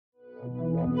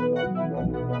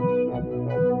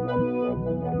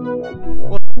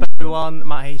What's up everyone,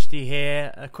 Matt HD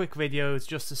here. A quick video is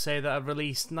just to say that I've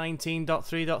released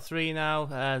 19.3.3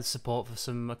 now, support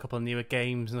for a couple of newer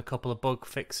games and a couple of bug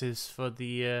fixes for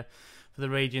the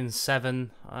Radiant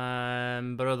 7,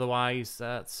 but otherwise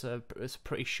it's a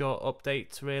pretty short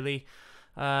update really.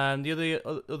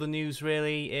 The other news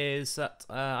really is that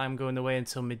I'm going away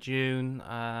until mid-June,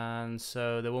 and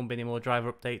so there won't be any more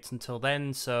driver updates until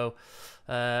then, so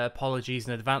apologies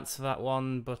in advance for that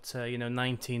one, but you know,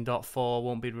 19.4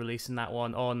 won't be releasing that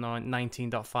one, or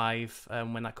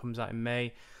 19.5 when that comes out in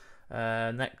May.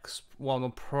 Next one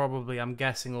will probably, I'm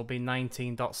guessing, will be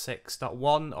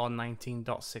 19.6.1 or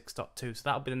 19.6.2, so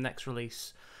that'll be the next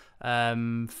release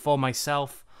for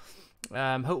myself.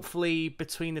 Hopefully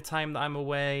between the time that I'm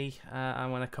away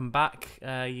and when I come back,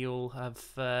 you'll have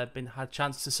had a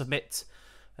chance to submit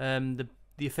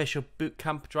the official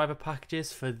bootcamp driver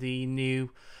packages for the new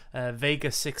Vega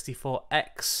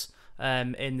 64X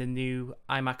in the new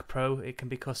iMac Pro. It can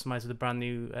be customized with a brand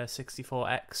new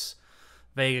 64X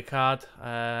Vega card,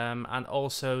 and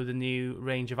also the new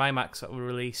range of iMacs that were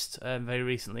released very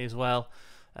recently as well.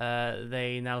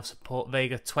 They now support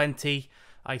Vega 20.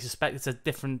 I suspect it's a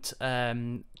different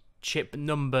chip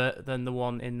number than the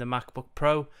one in the MacBook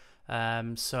Pro,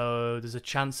 so there's a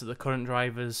chance that the current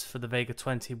drivers for the Vega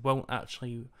 20 won't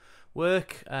actually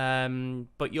work,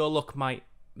 but your luck might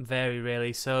vary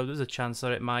really, so there's a chance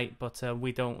that it might, but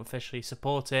we don't officially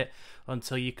support it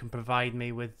until you can provide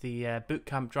me with the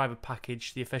bootcamp driver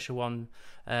package, the official one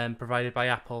provided by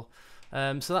Apple.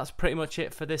 So that's pretty much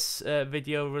it for this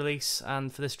video release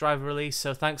and for this driver release,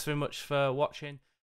 so thanks very much for watching.